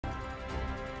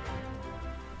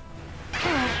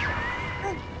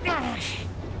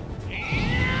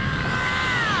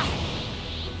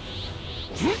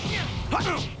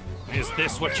Is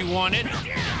this what you wanted?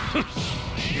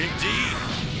 Indeed.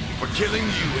 For killing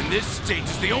you in this state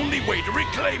is the only way to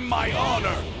reclaim my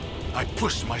honor. I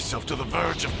pushed myself to the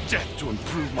verge of death to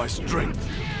improve my strength.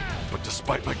 But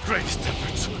despite my greatest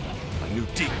efforts, I knew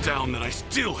deep down that I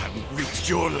still hadn't reached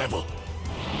your level.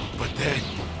 But then,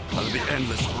 out of the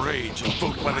endless rage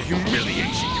invoked by the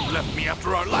humiliation you left me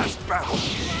after our last battle,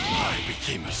 I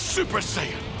became a Super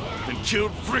Saiyan and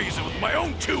killed Frieza with my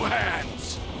own 2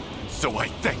 hands. So I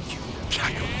thank you,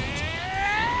 Kakarot.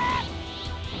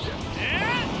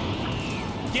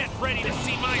 Get ready to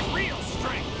see my real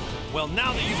strength! Well,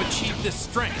 now that you've achieved this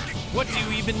strength, what do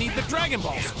you even need the Dragon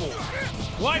Balls for?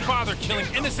 Why bother killing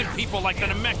innocent people like the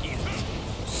Namekians?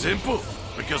 Simple.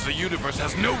 Because the universe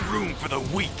has no room for the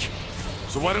weak.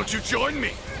 So why don't you join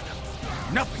me?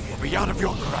 Nothing will be out of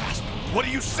your grasp. What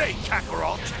do you say,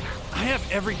 Kakarot? I have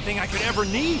everything I could ever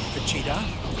need, Vegeta.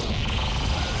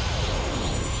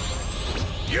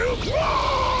 You...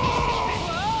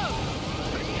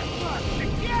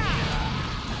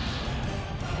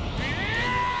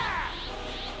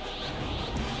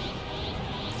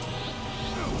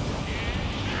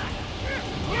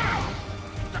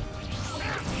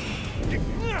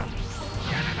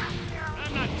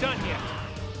 I'm not done yet.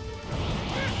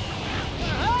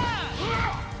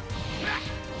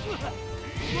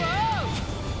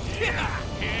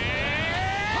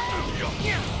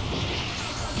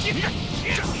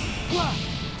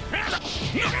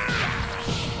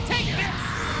 Take this!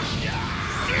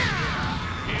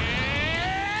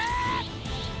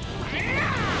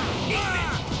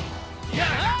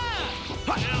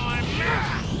 Now I'm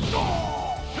mad!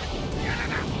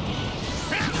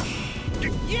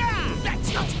 Yeah! That's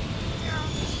it!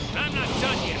 I'm not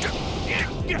done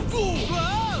yet! Fool!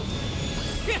 Whoa!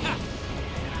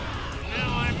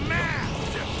 Now I'm mad!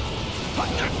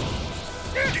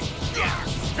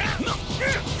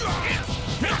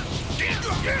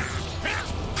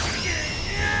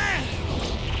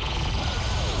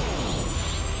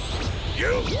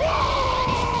 You...